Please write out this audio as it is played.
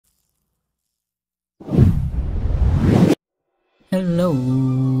Hello,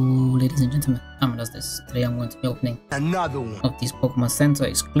 ladies and gentlemen, I'm iDuzzDis. Today I'm going to be opening another one of these Pokemon Center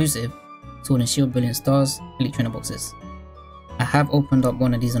exclusive Sword and Shield Brilliant Stars Elite Trainer boxes. I have opened up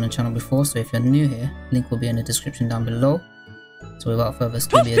one of these on the channel before, so if you're new here, link will be in the description down below. So without further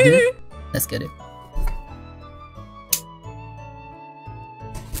ado, let's get it.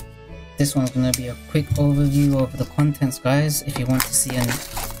 This one's going to be a quick overview of the contents, guys. If you want to see an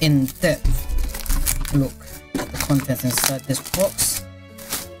in-depth look at the contents inside this box,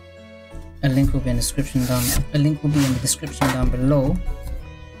 a link will be in the description down below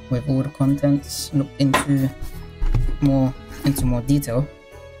with all the contents looked into more detail.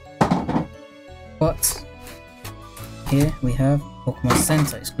 But here we have Pokemon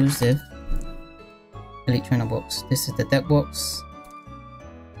Center exclusive Elite Trainer box. This is the deck box.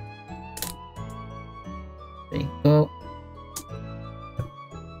 There you go.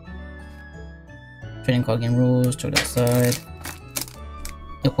 Trading card game rules, check that side.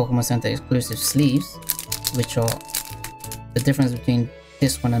 Your Pokemon Center exclusive sleeves, which are the difference between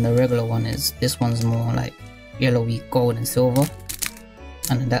this one and the regular one is this one's more like yellowy gold and silver,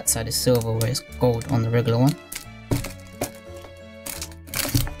 and then that side is silver where it's gold on the regular one.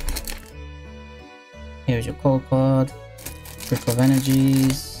 Here's your code card, Brick of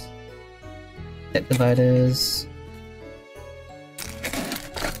Energies, deck dividers,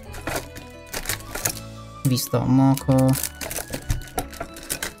 restart marker,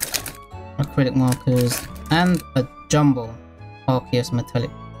 acrylic markers, and a jumbo RKS metallic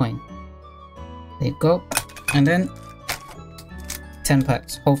coin. There you go. And then 10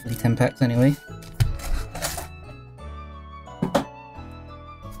 packs, hopefully 10 packs anyway.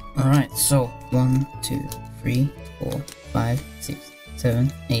 Alright, so 1, 2, 3, 4, 5, 6,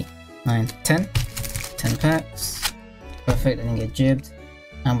 7, 8, 9, 10. 10 packs. Perfect, I didn't get jibbed.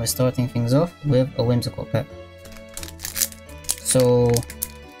 And we're starting things off with a whimsical pack. So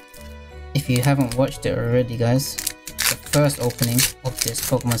if you haven't watched it already, guys, the first opening of this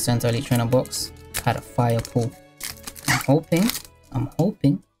Pokemon Center Elite Trainer box had a fire pull. I'm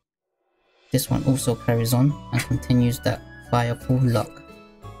hoping this one also carries on and continues that fire pull luck.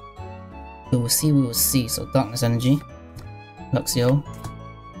 We will see. So Darkness Energy, Luxio,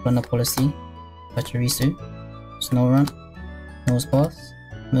 Runner Policy, Pachirisu, Snorunt, Nosepass,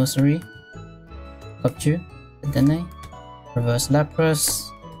 Milcery, Cupchew, Dene, Reverse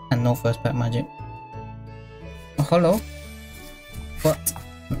Lapras, and no first pack magic. A holo, but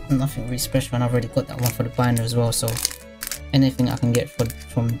nothing really special, and I've already got that one for the binder as well, so anything I can get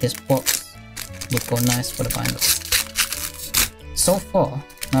from this box would go nice for the binder. So far,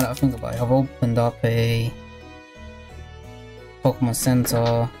 now that I think about it, I've opened up a Pokemon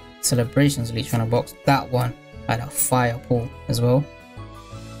Center Celebrations Elite Trainer box. That one had a fire pull as well.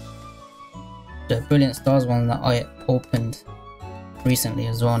 The Brilliant Stars one that I opened recently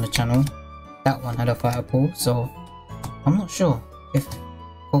as well on the channel, that one had a fire pull, so I'm not sure if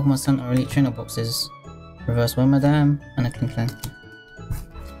Pokemon Center Elite Trainer boxes reverse Wormadam and a Klinklang.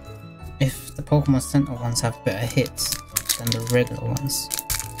 If the Pokemon Center ones have better hits than the regular ones.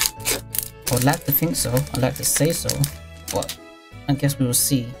 I would like to think so, I'd like to say so, but I guess we will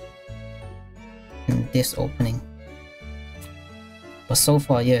see in this opening. But so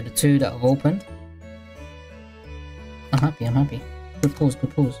far, yeah, the two that I've opened, I'm happy. Good pulls.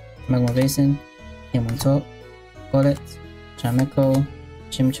 Magma Basin, him on top, Gollet, Chameco,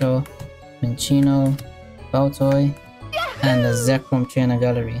 Chimchar, Minchino, Baltoy, and the Zekrom Trainer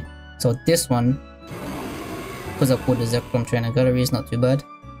Gallery. So this one, because I pulled the Zekrom Trainer Gallery, is not too bad,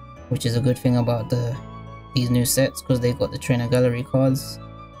 which is a good thing about these new sets, because they got the Trainer Gallery cards.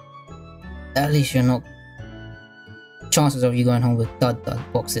 At least you're not, chances of you going home with dud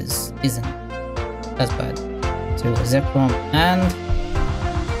boxes isn't as bad. So we got Zekrom and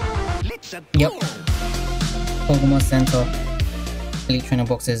yep, Pokemon Center Elite Trainer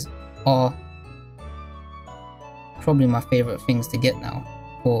boxes are probably my favorite things to get now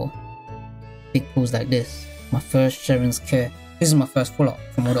for big pulls like this. My first Sharon's Care. This is my first full up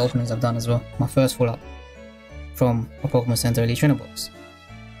from all the openings I've done as well. My first full up from a Pokemon Center Elite Trainer box,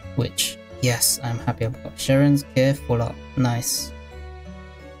 which, yes, I'm happy about. Sharon's Care full up, nice.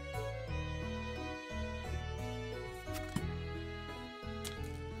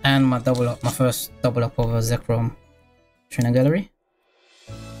 And my double up, my first double up of a Zekrom Trainer Gallery.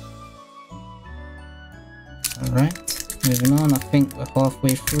 Alright, moving on, I think we're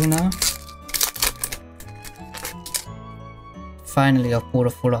halfway through now. Finally, I've pulled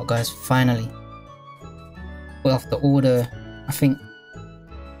a full out, guys, finally. Well, after all the, I think,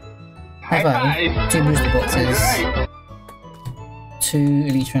 I've had 2 booster boxes, 2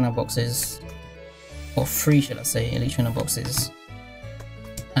 Elite Trainer boxes, or 3 should I say, Elite Trainer boxes,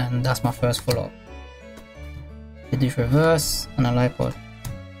 and that's my first full art. We do reverse and a light pod.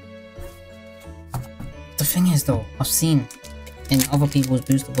 The thing is though, I've seen in other people's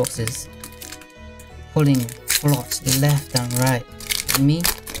booster boxes pulling full arts left and right. Me,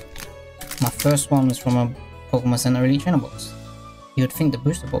 my first one was from a Pokemon Center Elite Trainer box. You would think the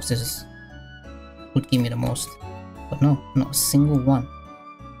booster boxes would give me the most, but no, not a single one.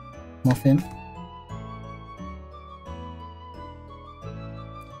 Muffin.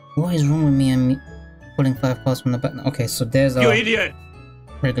 What is wrong with me and me pulling 5 cards from the back? Okay, so there's a idiot.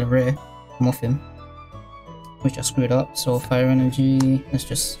 regular rare Muffin, which I screwed up. So Fire Energy, let's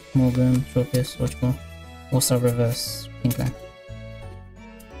just move them, Tropius, Ochko, also reverse Pinkland.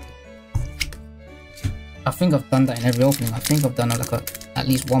 I think I've done that in every opening. I think I've done like at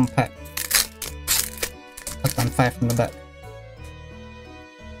least one pack. I've done 5 from the back.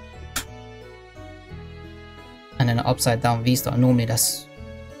 And then an upside down V-Star, normally that's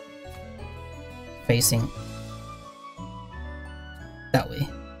facing that way.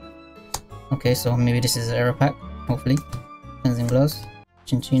 Okay, so maybe this is an error pack, hopefully. Cleansing Gloves,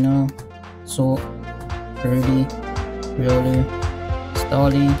 Chinchino, Salt, Ruby, Riolu,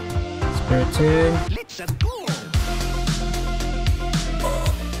 Starly, Spiritomb. Let's go.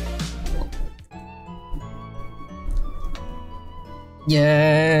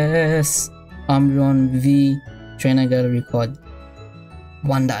 Yes! Umbreon V Trainer Gallery card.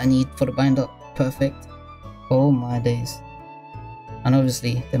 One that I need for the binder. Perfect. Oh my days. And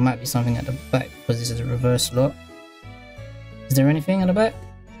obviously there might be something at the back because this is a reverse slot. Is there anything at the back?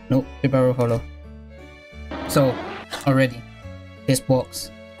 Nope. Ribarrow Hollow. So already this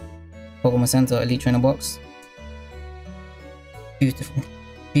box, Pokemon Center Elite Trainer box, beautiful.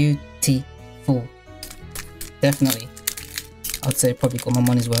 Beautiful. Definitely, I'd say probably got my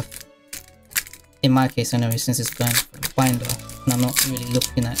money's worth. In my case anyway, since it's going for the binder and I'm not really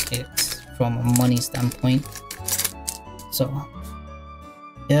looking at it from a money standpoint. So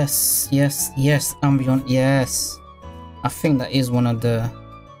yes, yes, yes, Umbreon, yes. I think that is one of the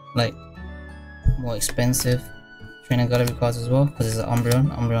like more expensive Trainer Gallery cards as well, because it's an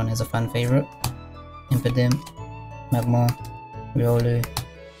Umbreon. Umbreon is a fan favorite. Impidimp, Magmar, Riolu,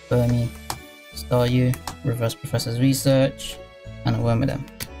 Burmy, Staryu, Reverse Professor's Research, and a Wormadam.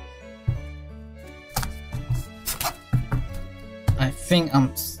 I think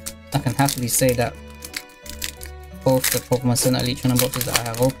I can happily say that both the Pokemon Center Elite Trainer boxes that I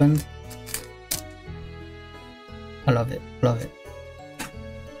have opened, I love it, love it.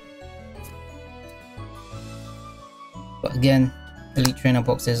 But again, Elite Trainer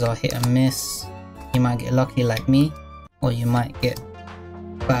boxes are hit and miss. You might get lucky like me, or you might get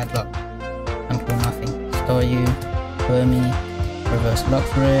bad luck and pull nothing. Staryu, Burmy, Reverse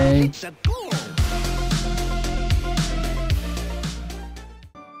Luxray.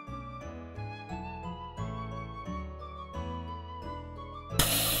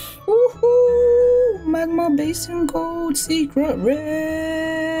 Woohoo! Magma Basin Gold Secret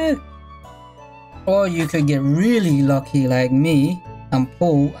Rare! Or you could get really lucky like me and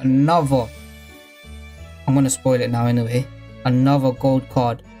pull another, I'm gonna spoil it now anyway, another gold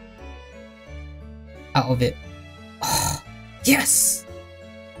card out of it. Oh, yes!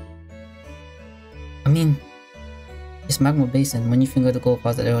 I mean, it's Magma Basin. When you think of the gold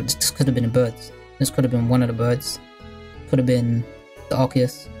cards that there are, this could have been the birds. This could have been one of the birds. Could have been the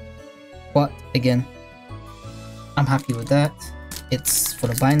Arceus. But again, I'm happy with that. It's for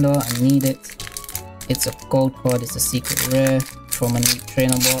the binder, I need it. It's a gold card, it's a secret rare from an Elite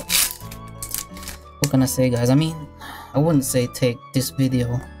Trainer box. What can I say, guys? I mean, I wouldn't say take this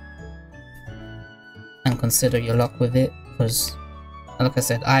video and consider your luck with it, because like I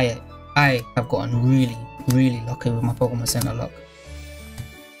said, I have gotten really lucky with my Pokemon Center luck.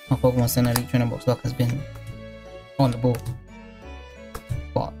 My Pokemon Center Elite Trainer box luck has been on the ball,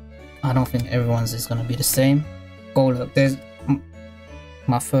 but I don't think everyone's is gonna be the same. Golurk, there's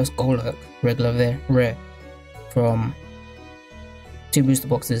my first Golurk regular rare from 2 booster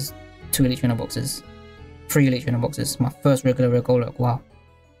boxes, 2 Elite Trainer boxes, 3 Elite Trainer boxes. My first regular rare Golurk, wow.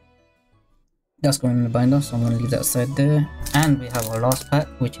 That's going in the binder, so I'm going to leave that aside there. And we have our last pack,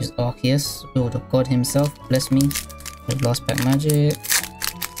 which is Arceus, Lord of God himself, bless me, with last pack magic.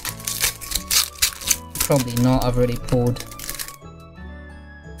 Probably not, I've already pulled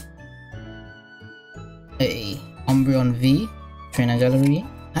a Umbreon V, Trainer Gallery,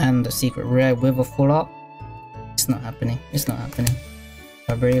 and a secret rare with a full art. It's not happening, it's not happening.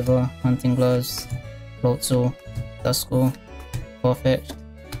 Vibrava, Hunting Gloves, Floatzel, Duskull, Farfetch'd,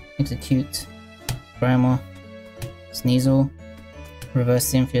 Execute, Grimer, Sneasel, Reverse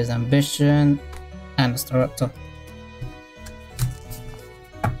Cynthia's Ambition, and a Staraptor.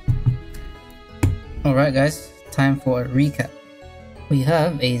 Alright guys, time for a recap. We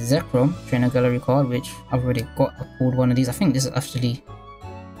have a Zekrom Trainer Gallery card, which I've already got. I pulled one of these. I think this is actually...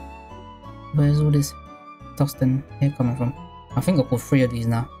 Where's all this dust and hair coming from? I think I pulled 3 of these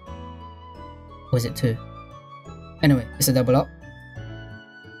now. Or is it 2? Anyway, it's a double up.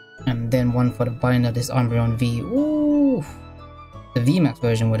 And then one for the binder, this Umbreon V. Ooh! The VMAX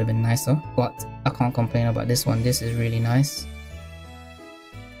version would have been nicer, but I can't complain about this one. This is really nice.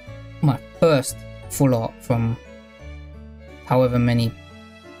 My first full art from however many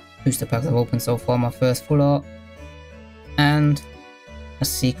booster packs I've opened so far. My first full art. And a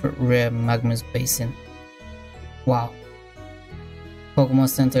secret rare Magma's Basin. Wow. Pokemon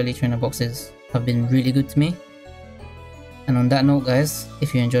Center Elite Trainer boxes have been really good to me. And on that note guys,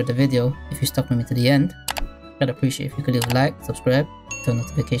 if you enjoyed the video, if you stuck with me to the end, I'd appreciate if you could leave a like, subscribe, turn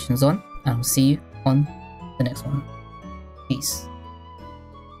notifications on, and I'll see you on the next one. Peace.